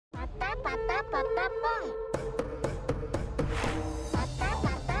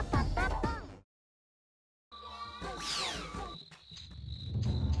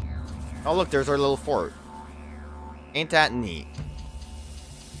Oh look, there's our little fort. Ain't that neat?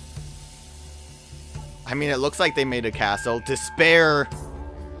 I mean, it looks like they made a castle. Despair!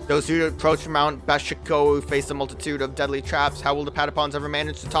 Those who approach Mount Bashiko face a multitude of deadly traps. How will the Patapons ever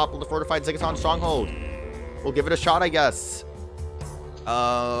manage to topple the fortified Zigoton stronghold? We'll give it a shot, I guess.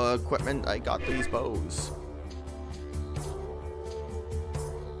 Equipment. I got these bows.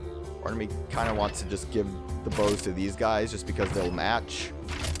 Part of me kind of wants to just give the bows to these guys just because they'll match.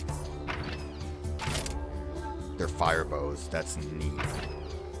 They're fire bows. That's neat.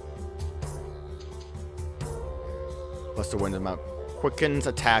 Plus the wind amount quickens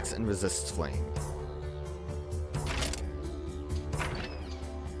attacks and resists flame.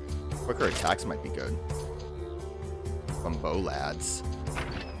 Quicker attacks might be good. From bow lads.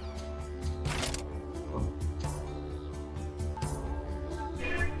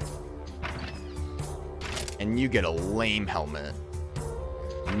 And you get a lame helmet.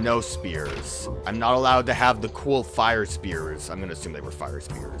 No spears. I'm not allowed to have the cool fire spears. I'm gonna assume they were fire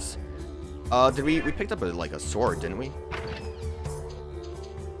spears. We picked up like a sword, didn't we?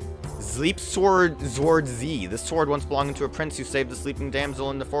 Sleep Sword Zord Z. This sword once belonging to a prince who saved the sleeping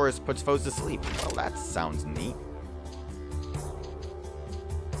damsel in the forest, puts foes to sleep. Well, that sounds neat.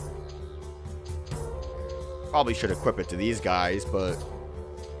 Probably should equip it to these guys, but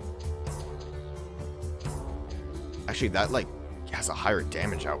actually that like has a higher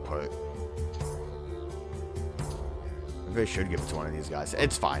damage output. Maybe I should give it to one of these guys.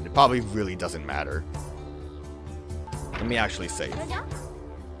 It's fine. It probably really doesn't matter. Let me actually save.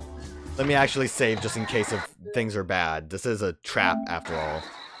 Let me actually save just in case if things are bad. This is a trap after all.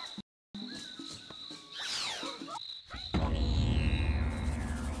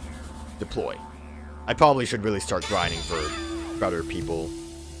 Deploy. I probably should really start grinding for better people.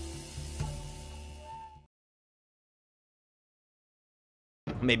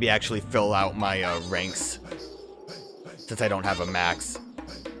 Maybe actually fill out my ranks. Since I don't have a max.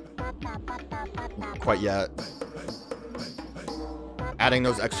 Quite yet. Adding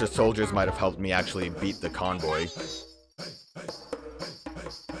those extra soldiers might have helped me actually beat the convoy.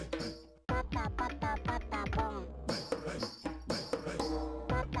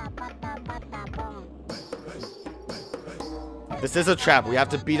 This is a trap. We have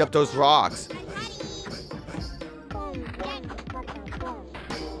to beat up those rocks.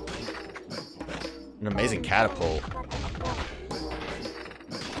 An amazing catapult.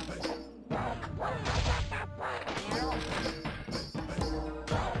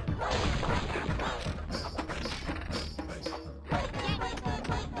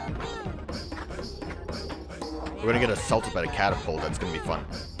 We're gonna get assaulted by the catapult. That's gonna be fun.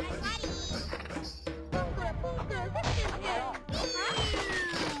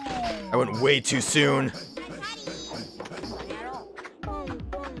 I went way too soon.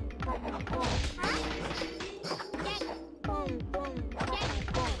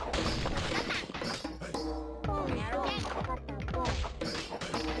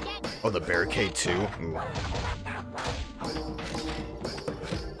 Oh, the barricade too? Ooh.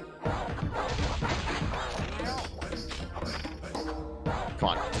 Come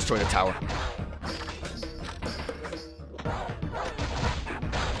on, destroy the tower.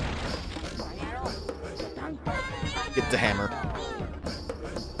 Get the hammer.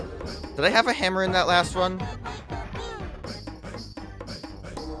 Did I have a hammer in that last one?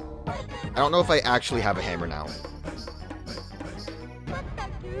 I don't know if I actually have a hammer now.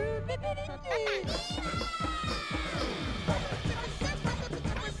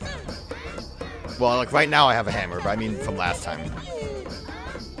 Well, like right now I have a hammer, but I mean from last time.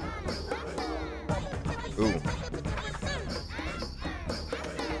 Ooh.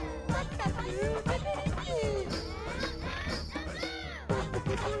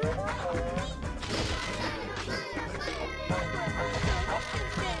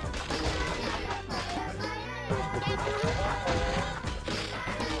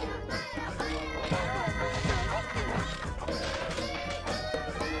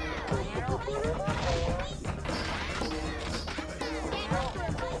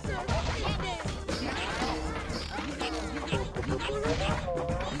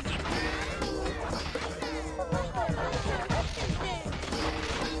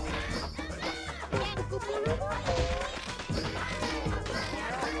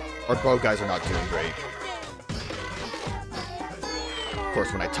 Our bow guys are not doing great. Of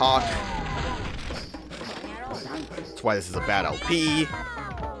course, when I talk, that's why this is a bad LP.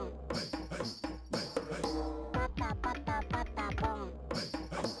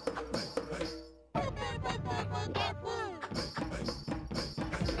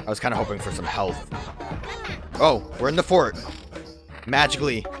 was kind of hoping for some health. Oh, we're in the fort.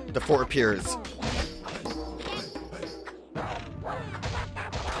 Magically, the fort appears.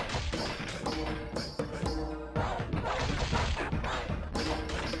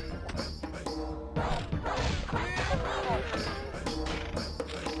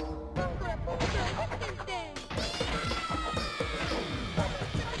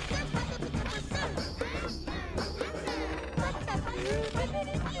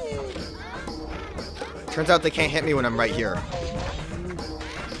 Turns out they can't hit me when I'm right here.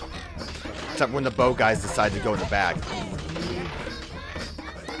 Except when the bow guys decide to go in the back.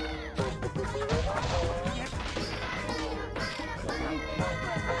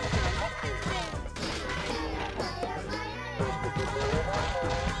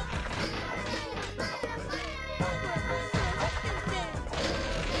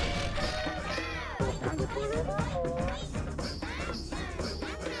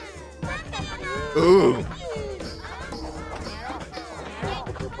 Ooh.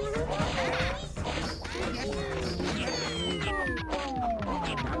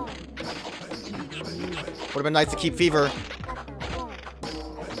 Would have been nice to keep fever.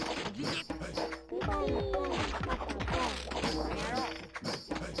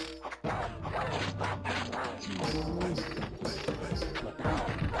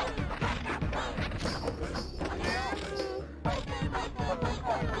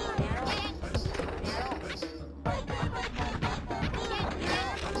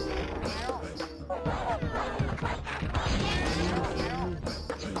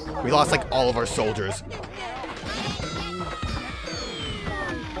 We lost like all of our soldiers.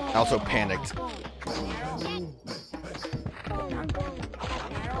 I also panicked.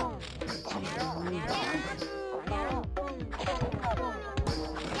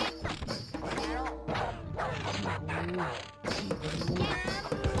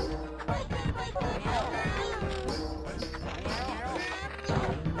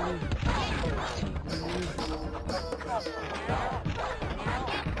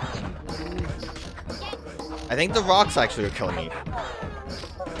 I think the rocks actually are killing me.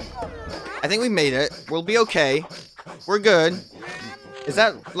 I think we made it. We'll be okay. We're good. Is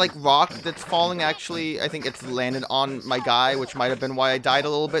that, like, rock that's falling actually? I think it's landed on my guy, which might have been why I died a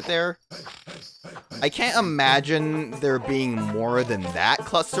little bit there. I can't imagine there being more than that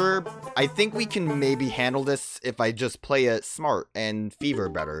cluster. I think we can maybe handle this if I just play it smart and fever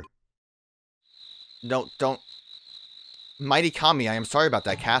better. Don't. Mighty Kami, I am sorry about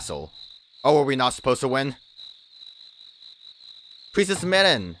that castle. Oh, are we not supposed to win? Priestess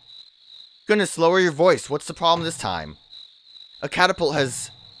Meren! Goodness, lower your voice. What's the problem this time? A catapult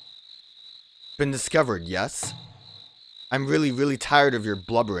has been discovered, yes? I'm really tired of your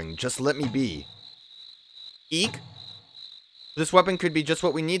blubbering. Just let me be. Eek? This weapon could be just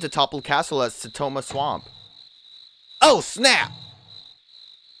what we need to topple castle at Satoma Swamp. Oh, snap!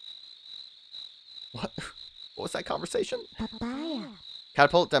 What? What was that conversation? Papaya.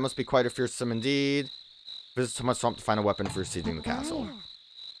 Catapult, that must be quite a fearsome indeed. Visit Satoma Swamp to find a weapon for sieging the castle.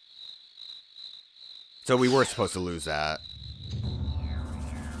 So we were supposed to lose that.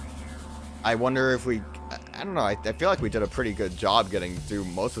 I wonder if we... I don't know, I feel like we did a pretty good job getting through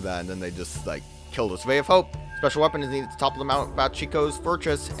most of that, and then they just, like, killed us. Ray of Hope. Special weapon is needed to topple the Mount Bachiko's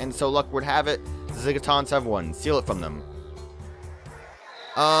fortress, and so luck would have it, the Zigotons have one. Steal it from them.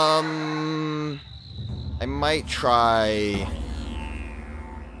 I might try...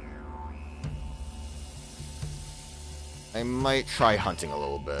 hunting a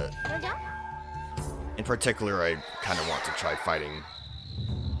little bit. In particular, I kind of want to try fighting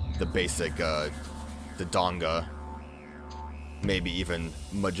the basic, the Donga. Maybe even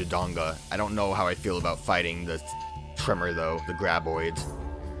Mujadonga. I don't know how I feel about fighting the Tremor, though, the Graboids.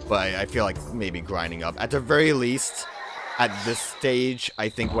 But I feel like maybe grinding up. At the very least, at this stage, I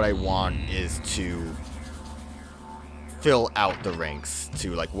think what I want is to fill out the ranks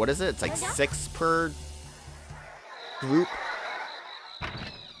to, like, what is it? It's like 6 per group.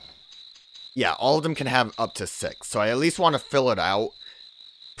 Yeah, all of them can have up to 6. So I at least want to fill it out.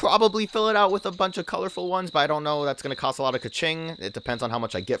 Probably fill it out with a bunch of colorful ones, but I don't know. That's going to cost a lot of ka-ching. It depends on how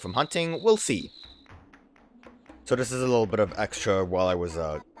much I get from hunting. We'll see. So this is a little bit of extra while I was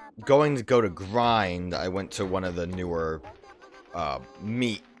going to go to grind. I went to one of the newer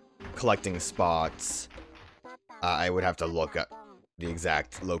meat collecting spots. I would have to look at the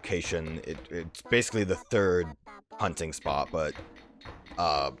exact location. It's basically the 3rd hunting spot, but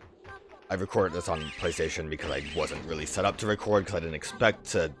I recorded this on PlayStation because I wasn't really set up to record because I didn't expect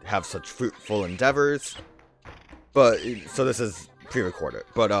to have such fruitful endeavors. But, so this is pre-recorded.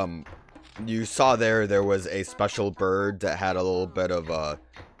 But, you saw there was a special bird that had a little bit of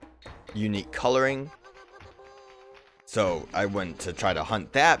unique coloring. So I went to try to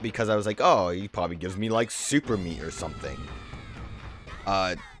hunt that because I was like, oh, he probably gives me like super meat or something.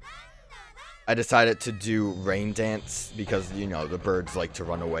 I decided to do rain dance because, you know, the birds like to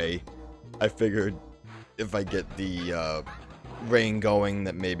run away. I figured if I get the rain going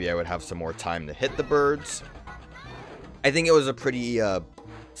that maybe I would have some more time to hit the birds. I think it was a pretty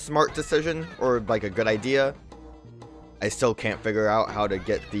smart decision, or like a good idea. I still can't figure out how to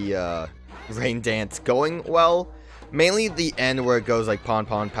get the rain dance going well. Mainly the end where it goes like pon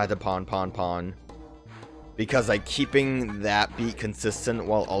pon, patapon, pon pon. Because like keeping that beat consistent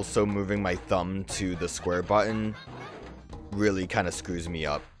while also moving my thumb to the square button really kind of screws me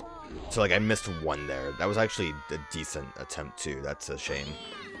up. So like I missed one there. That was actually a decent attempt too. That's a shame.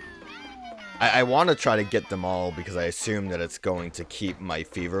 I want to try to get them all because I assume that it's going to keep my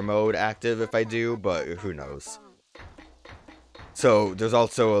fever mode active if I do, but who knows. So there's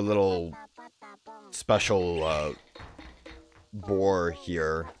also a little special boar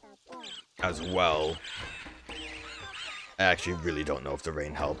here as well. I actually really don't know if the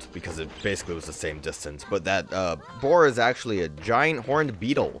rain helped because it basically was the same distance, but that boar is actually a giant horned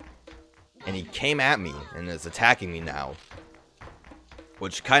beetle, and he came at me and is attacking me now,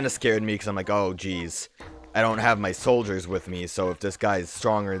 which kind of scared me because I'm like, oh geez, I don't have my soldiers with me, so if this guy is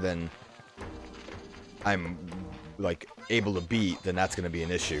stronger than I'm like able to beat, then that's going to be an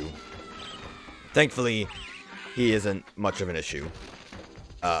issue. Thankfully, he isn't much of an issue.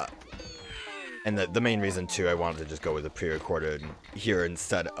 And the main reason too, I wanted to just go with the pre-recorded here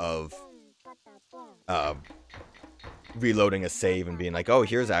instead of reloading a save and being like, oh,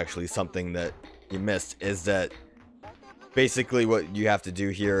 here's actually something that you missed, is that basically what you have to do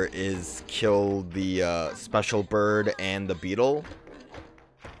here is kill the special bird and the beetle.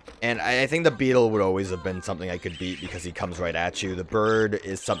 And I think the beetle would always have been something I could beat because he comes right at you. The bird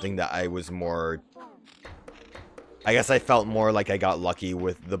is something that I was more... I guess I felt more like I got lucky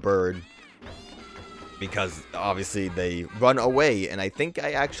with the bird, because obviously they run away, and I think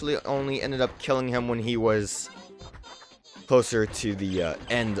I actually only ended up killing him when he was closer to the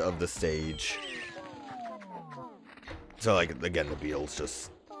end of the stage. So like, again, the beetle's just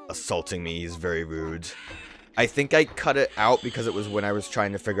assaulting me. He's very rude. I think I cut it out because it was when I was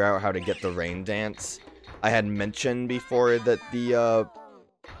trying to figure out how to get the rain dance. I had mentioned before that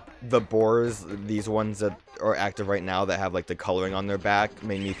the boars, these ones that are active right now that have like the coloring on their back,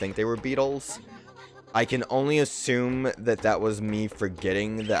 made me think they were beetles. I can only assume that that was me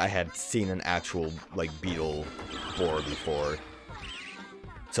forgetting that I had seen an actual like beetle boar before.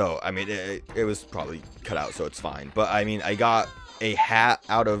 So, I mean, it was probably cut out, so it's fine. But, I mean, I got a hat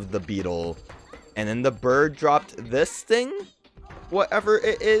out of the beetle, and then the bird dropped this thing? Whatever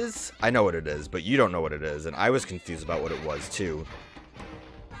it is. I know what it is, but you don't know what it is, and I was confused about what it was, too.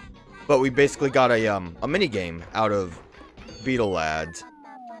 But we basically got a mini-game out of Beetle Lad,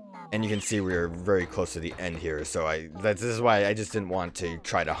 and you can see we're very close to the end here, so this is why I just didn't want to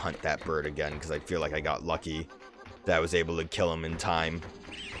try to hunt that bird again, because I feel like I got lucky that I was able to kill him in time.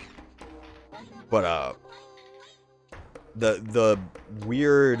 But, the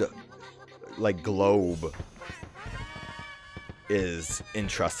weird, like, globe is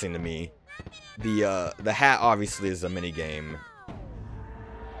interesting to me. The hat obviously is a minigame.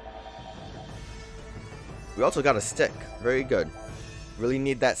 We also got a stick. Very good. Really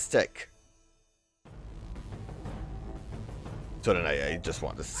need that stick. So then I just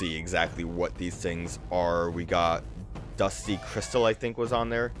want to see exactly what these things are. We got Dusty Crystal, I think, was on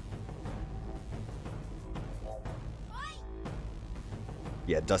there.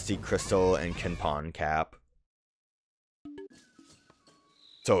 Yeah, Dusty Crystal and Kenpon Cap.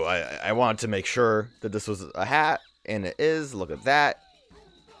 So I wanted to make sure that this was a hat, and it is. Look at that.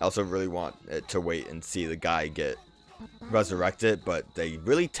 I also really want it to wait and see the guy get resurrected, but they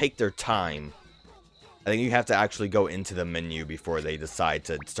really take their time. I think you have to actually go into the menu before they decide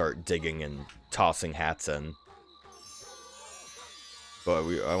to start digging and tossing hats in. But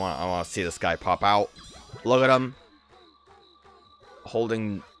I want to see this guy pop out. Look at him.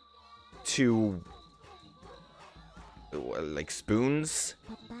 Holding two, like, spoons.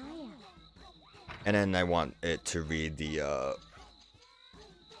 And then I want it to read the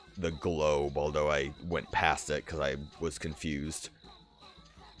globe, although I went past it because I was confused.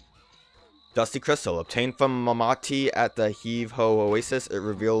 Dusty Crystal, obtained from Mamati at the Heave Ho Oasis. It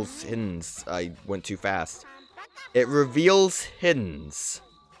reveals hiddens. I went too fast. It reveals hiddens.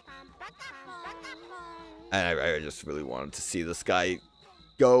 And I just really wanted to see this guy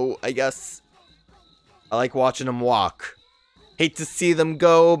go, I guess. I like watching him walk. Hate to see them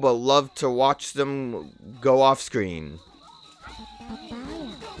go, but love to watch them go off screen.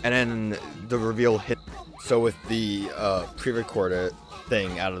 And then the reveal hit. So with the pre-recorded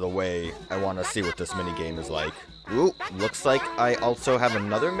thing out of the way, I want to see what this mini game is like. Ooh, looks like I also have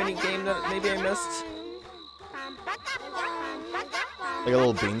another mini game that maybe I missed. Like a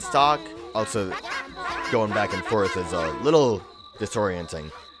little beanstalk. Also, going back and forth is a little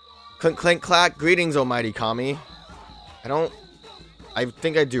disorienting. Clink, clink, clack. Greetings, O mighty Kami. I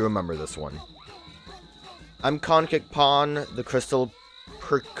think I do remember this one. I'm Patapon, the crystal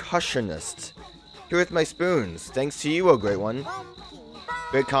percussionist. Here with my spoons. Thanks to you, O great one.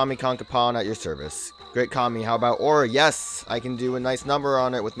 Great Kami Patapon at your service. Great Kami, how about ore? Yes, I can do a nice number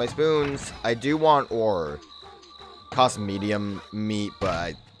on it with my spoons. I do want ore. Costs medium meat,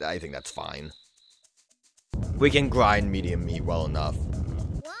 but I think that's fine. We can grind medium meat well enough.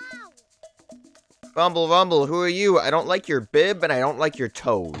 Rumble, Rumble, who are you? I don't like your bib and I don't like your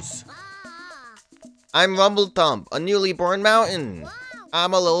toes. I'm Rumble Thump, a newly born mountain.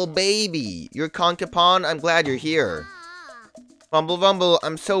 I'm a little baby. You're Patapon, I'm glad you're here. Rumble, Rumble,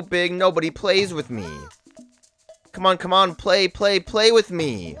 I'm so big nobody plays with me. Come on, play with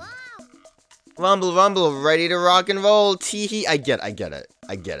me. Rumble, Rumble, ready to rock and roll. Teehee. I get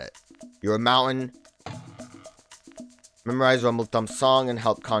it. You're a mountain. Memorize Rumble Thump's song and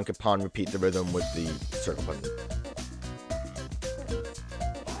help Patapon repeat the rhythm with the circle button.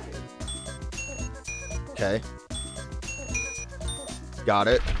 Okay. Got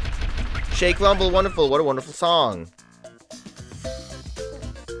it. Shake, Rumble, wonderful. What a wonderful song.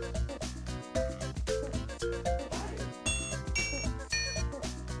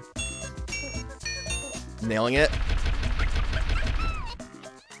 Nailing it.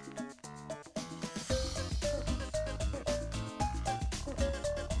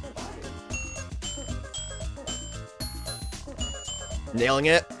 Nailing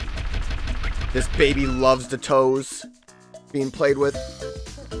it. This baby loves the toes being played with.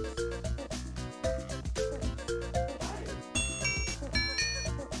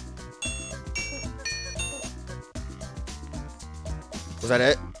 Was that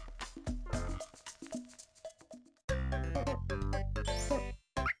it?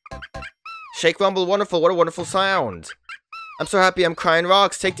 Shake, Rumble, wonderful. What a wonderful sound. I'm so happy I'm crying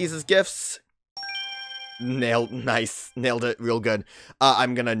rocks. Take these as gifts. Nice. Nailed it real good.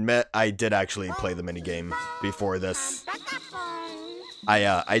 I'm gonna admit, I did actually play the minigame before this.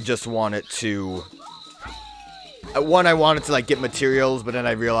 I just wanted to... One, I wanted to, like, get materials, but then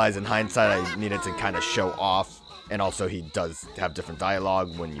I realized in hindsight I needed to kind of show off. And also, he does have different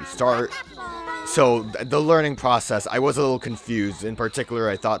dialogue when you start. So, the learning process, I was a little confused. In particular,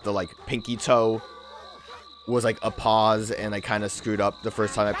 I thought the, like, pinky toe was, like, a pause, and I kind of screwed up the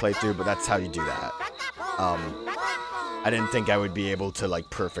first time I played through, but that's how you do that. I didn't think I would be able to, like,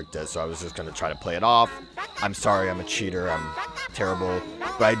 perfect it, so I was just going to try to play it off. I'm sorry, I'm a cheater, I'm terrible.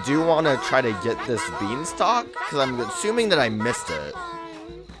 But I do want to try to get this beanstalk, because I'm assuming that I missed it.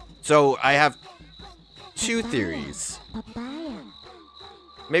 So, I have two theories.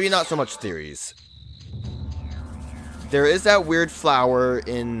 Maybe not so much theories. There is that weird flower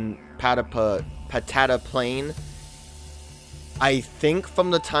in Patata Plain. I think from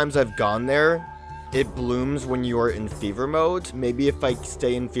the times I've gone there, it blooms when you are in fever mode. Maybe if I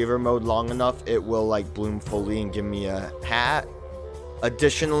stay in fever mode long enough, it will like bloom fully and give me a hat.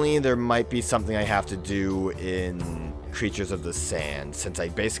 Additionally, there might be something I have to do in Creatures of the Sand, since I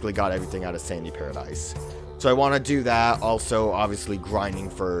basically got everything out of Sandy Paradise. So I want to do that. Also, obviously, grinding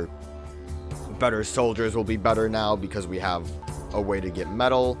for better soldiers will be better now because we have a way to get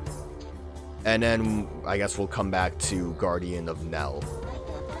metal. And then I guess we'll come back to Guardian of Nell.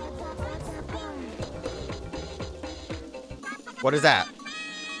 What is that?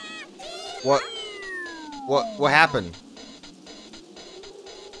 What happened?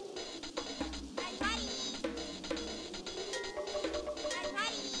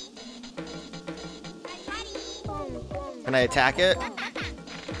 Can I attack it?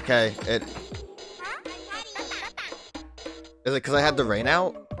 Okay, it... Is it because I had the rain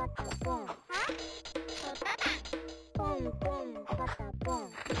out?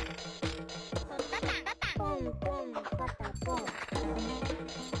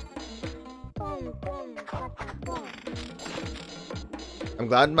 I'm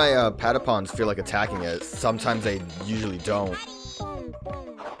glad my Patapons feel like attacking it. Sometimes they usually don't.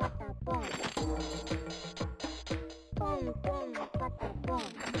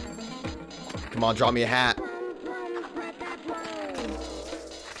 Come on, draw me a hat.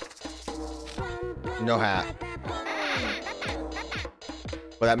 No hat.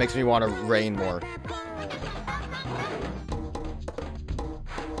 But that makes me want to rain more.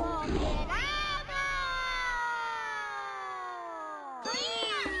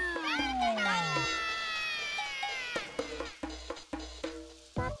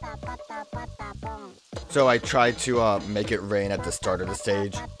 So I tried to make it rain at the start of the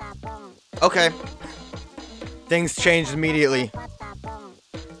stage. Okay. Things changed immediately.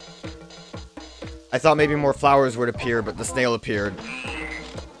 I thought maybe more flowers would appear, but the snail appeared.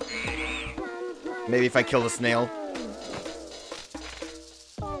 Maybe if I kill the snail.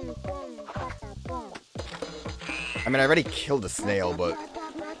 I mean, I already killed the snail, but...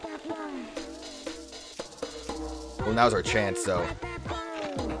 Well, now's our chance, so...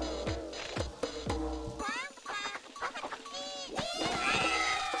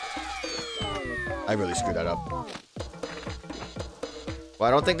 I really screwed that up. Well,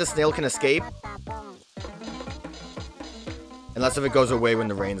 I don't think the snail can escape. Unless if it goes away when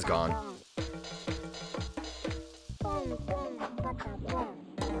the rain's gone.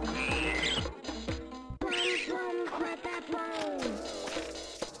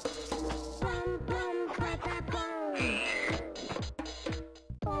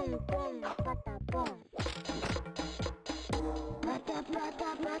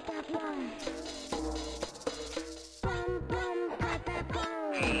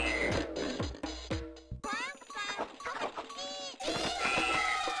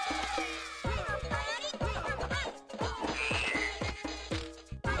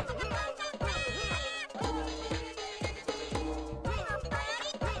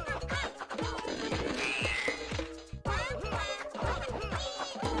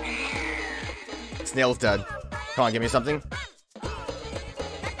 Snail's dead. Come on, give me something.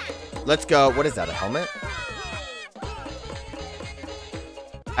 Let's go. What is that, a helmet?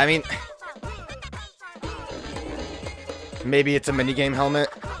 I mean... Maybe it's a minigame helmet?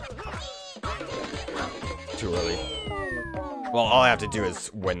 Too early. Well, all I have to do is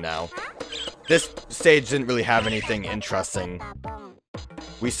win now. This stage didn't really have anything interesting.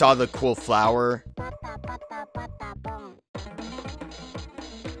 We saw the cool flower.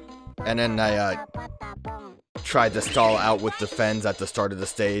 And then I tried to stall out with the fens at the start of the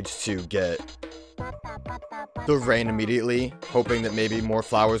stage to get the rain immediately, hoping that maybe more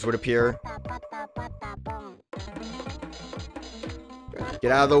flowers would appear.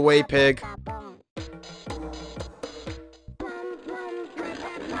 Get out of the way, pig.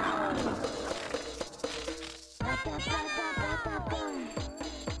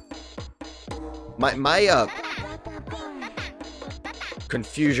 My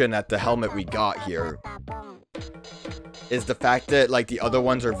confusion at the helmet we got here is the fact that, like, the other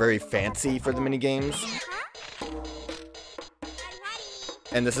ones are very fancy for the minigames.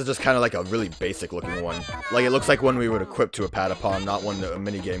 And this is just kind of like a really basic looking one. Like, it looks like one we would equip to a Patapon, not one that a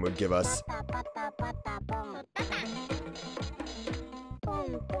minigame would give us.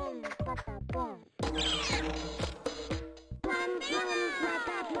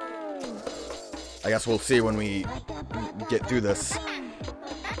 I guess we'll see when we get through this.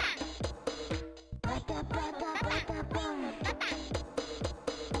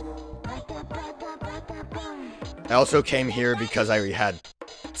 I also came here because I had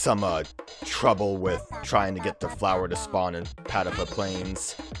some trouble with trying to get the flower to spawn in Patapon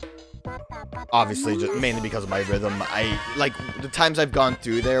Plains. Obviously, just mainly because of my rhythm. Like, the times I've gone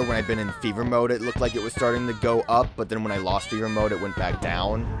through there, when I've been in fever mode, it looked like it was starting to go up, but then when I lost fever mode, it went back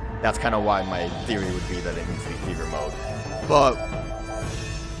down. That's kind of why my theory would be that it needs to be fever mode. But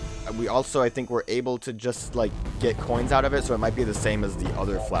we also, I think, were able to just, like, get coins out of it, so it might be the same as the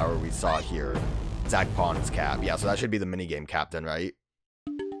other flower we saw here. Zigoton's cap. Yeah, so that should be the minigame cap then, right?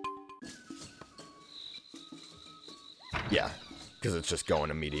 Yeah, because it's just going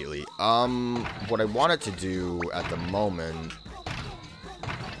immediately. What I wanted to do at the moment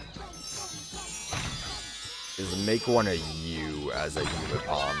is make one of you as a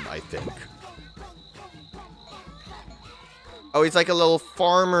Hatapon, I think. Oh, he's like a little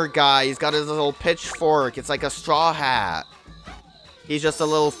farmer guy. He's got his little pitchfork. It's like a straw hat. He's just a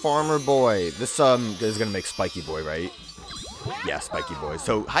little farmer boy. This is gonna make Spiky Boy, right? Yeah, Spiky Boy.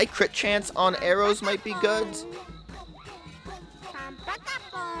 So high crit chance on arrows might be good.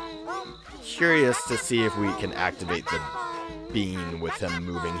 Curious to see if we can activate the bean with him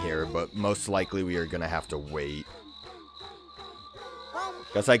moving here, but most likely we are gonna have to wait.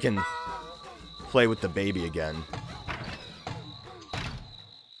 Guess I can play with the baby again.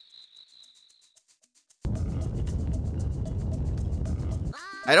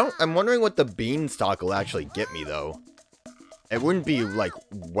 I'm wondering what the beanstalk will actually get me, though. It wouldn't be, like,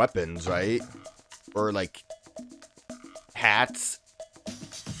 weapons, right? Or, like, hats.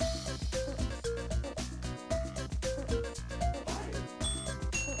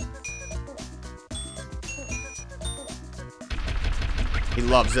 He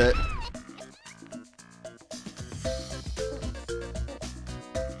loves it.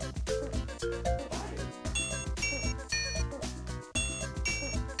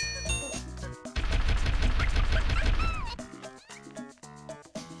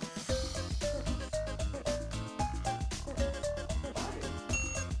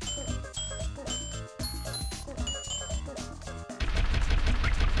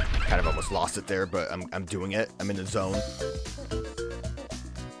 kind of almost lost it there, but I'm doing it. I'm in the zone.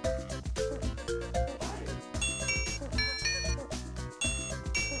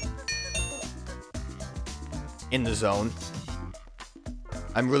 In the zone.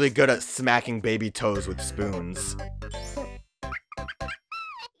 I'm really good at smacking baby toes with spoons.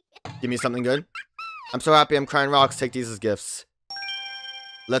 Give me something good. I'm so happy I'm crying rocks. Take these as gifts.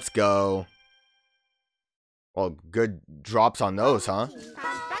 Let's go. Well, good drops on those, huh?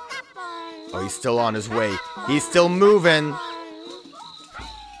 Oh, he's still on his way. He's still moving.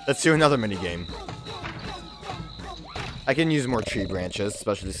 Let's do another minigame. I can use more tree branches,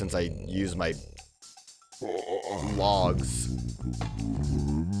 especially since I use my logs.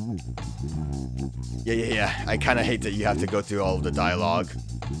 Yeah. I kind of hate that you have to go through all of the dialogue.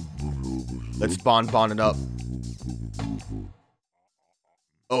 Let's bond it up.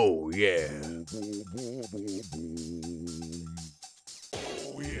 Oh, yeah.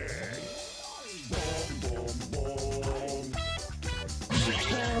 Oh, yeah.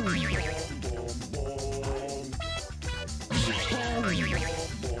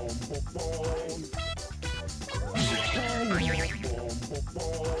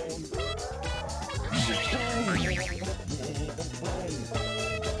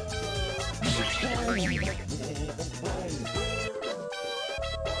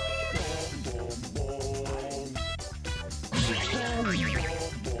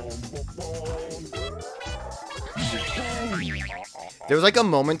 There was like a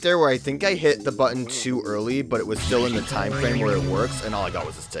moment there where I think I hit the button too early, but it was still in the time frame where it works, and all I got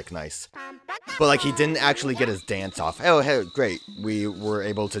was a stick. Nice. But like he didn't actually get his dance off. Oh, hey, great. We were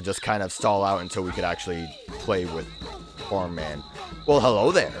able to just kind of stall out until we could actually play with Farm Man. Well,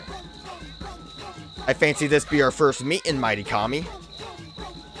 hello there. I fancy this be our first meeting, Mighty Kami.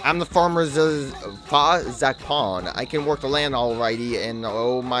 I'm the farmer Zigotons. I can work the land alrighty and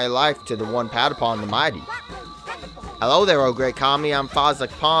owe my life to the one Patapon the Mighty. Hello there, oh great Kami. I'm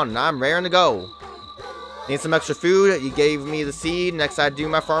Zigotons, and I'm raring to go. Need some extra food? You gave me the seed. Next I do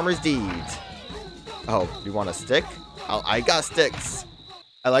my farmer's deeds. Oh, you want a stick? I got sticks.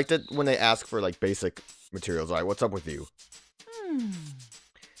 I liked it when they ask for like basic materials. Alright, what's up with you?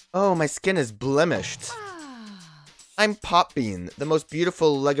 Oh, my skin is blemished. I'm Popbean, the most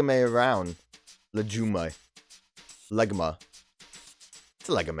beautiful legame around. Leguma. Legma. It's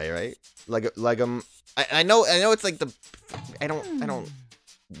a legame, right? Legum. I know it's like the I don't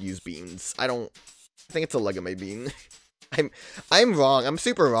use beans. I think it's a legame bean. I'm wrong. I'm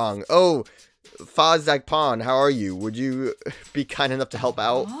super wrong. Oh, Zagpon, how are you? Would you be kind enough to help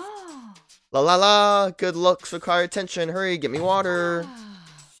out? La la la, good looks require attention. Hurry, get me water.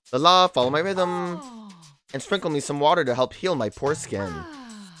 La la, follow my rhythm. And sprinkle me some water to help heal my poor skin.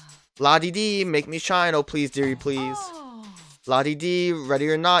 La dee dee, make me shine, oh please, dearie, please. La dee dee, ready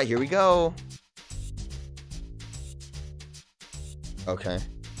or not, here we go. Okay.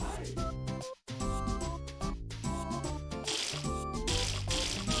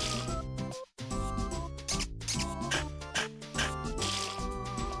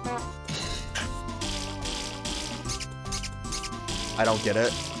 I don't get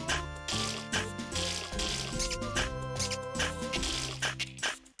it.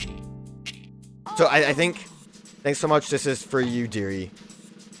 So I think, thanks so much, this is for you, dearie.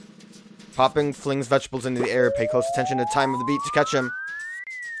 Popping flings vegetables into the air. Pay close attention to the time of the beat to catch him.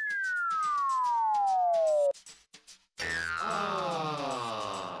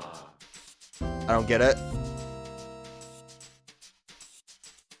 I don't get it.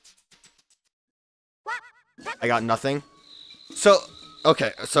 I got nothing. So,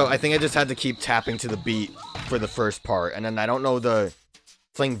 okay, so I think I just had to keep tapping to the beat for the first part, and then I don't know the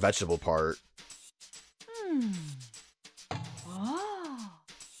fling vegetable part.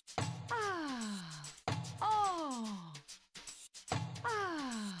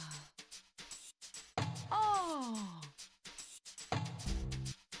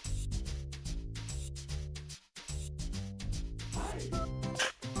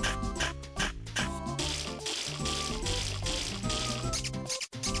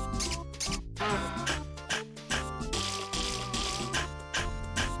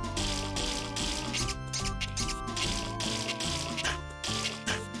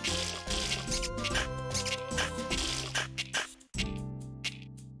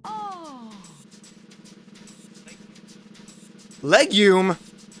 Legume?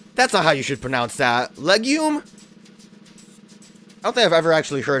 That's not how you should pronounce that. Legume? I don't think I've ever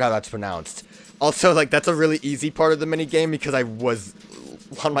actually heard how that's pronounced. Also, like, that's a really easy part of the minigame because I was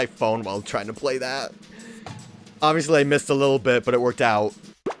on my phone while trying to play that. Obviously, I missed a little bit, but it worked out.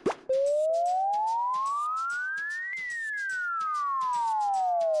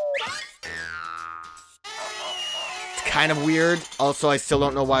 kind of weird. Also, I still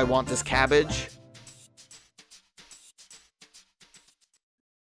don't know why I want this cabbage.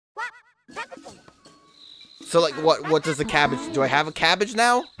 So, like, what does the cabbage... Do I have a cabbage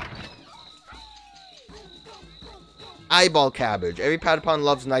now? Eyeball cabbage. Every Patapon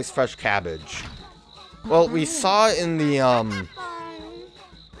loves nice, fresh cabbage. Well, we saw in the, Let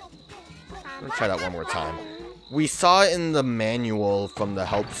me try that one more time. We saw in the manual from the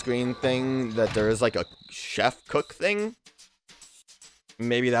help screen thing that there is, like, a chef cook thing.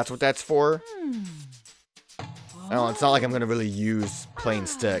 Maybe that's what that's for. I don't know, it's not like I'm gonna really use plain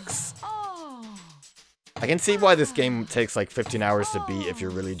sticks. I can see why this game takes like 15 hours to beat if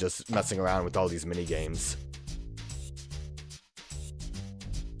you're really just messing around with all these mini games.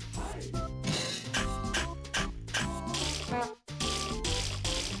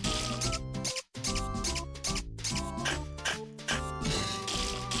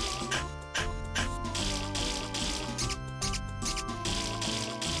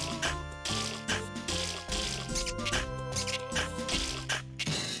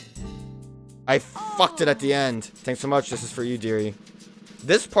 I fucked it at the end. Thanks so much. This is for you, dearie.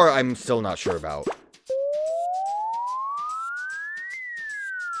 This part I'm still not sure about.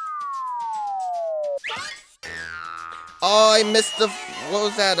 Oh, I missed the... What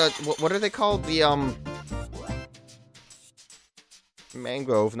was that? What are they called? The,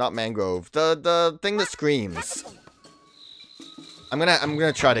 Mangrove, not mangrove. The thing that screams. I'm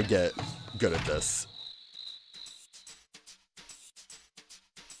gonna try to get good at this.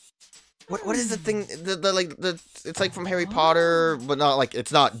 What is the thing? It's like from Harry Potter, but not like,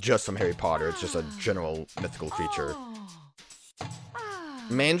 it's not just from Harry Potter. It's just a general mythical creature.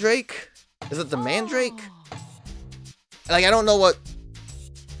 Mandrake? Is it the Mandrake? Like, I don't know what...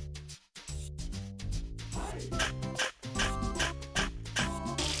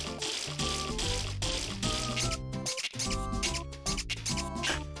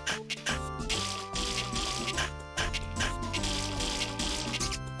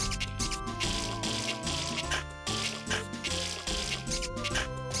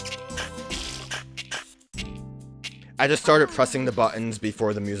 I just started pressing the buttons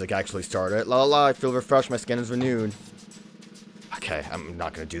before the music actually started. La la la, I feel refreshed, my skin is renewed. Okay, I'm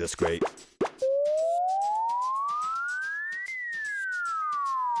not gonna do this great.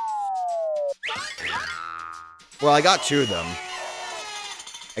 Well, I got two of them.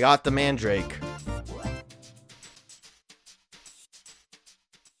 I got the Mandrake.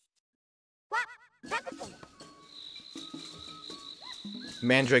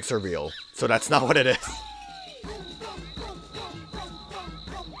 Mandrakes are real, so that's not what it is.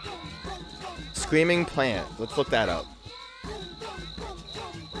 Screaming plant. Let's look that up.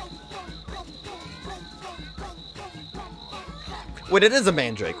 Wait, it is a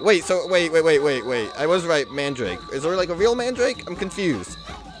Mandrake. Wait, so, wait. I was right, Mandrake. Is there, like, a real Mandrake? I'm confused.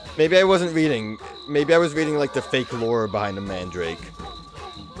 Maybe I wasn't reading. Maybe I was reading, like, the fake lore behind a Mandrake.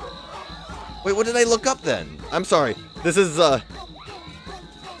 Wait, what did I look up, then? I'm sorry. This is,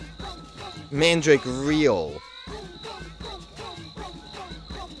 Mandrake real.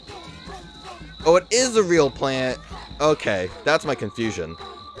 Oh, it is a real plant. Okay, that's my confusion.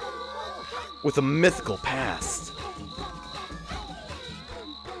 With a mythical past.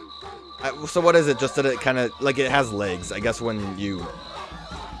 So what is it? Just that it kind of, like, it has legs. I guess when you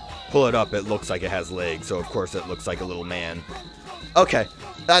pull it up, it looks like it has legs. So, of course, it looks like a little man. Okay,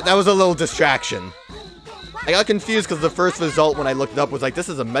 that was a little distraction. I got confused because the first result when I looked it up was like, this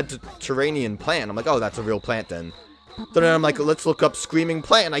is a Mediterranean plant. I'm like, oh, that's a real plant then. So then I'm like, let's look up screaming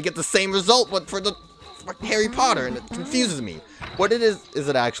plant, and I get the same result, but for the fucking Harry Potter, and it confuses me. What it is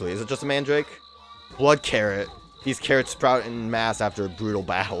it actually? Is it just a Mandrake? Blood carrot. These carrots sprout in mass after a brutal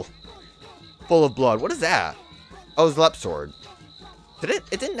battle. Full of blood. What is that? Oh, it's Lep Sword.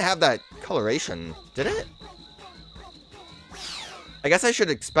 It didn't have that coloration, did it? I guess I should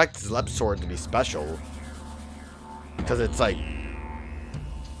expect Zlep Sword to be special. Because it's like...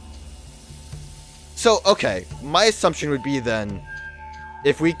 So, okay, my assumption would be then,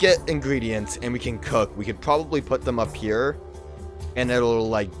 if we get ingredients and we can cook, we could probably put them up here, and it'll,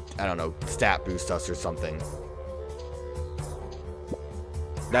 like, I don't know, stat boost us or something.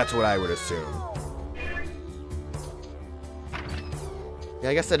 That's what I would assume. Yeah,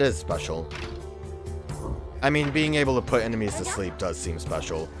 I guess it is special. I mean, being able to put enemies to sleep does seem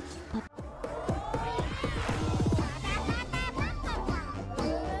special.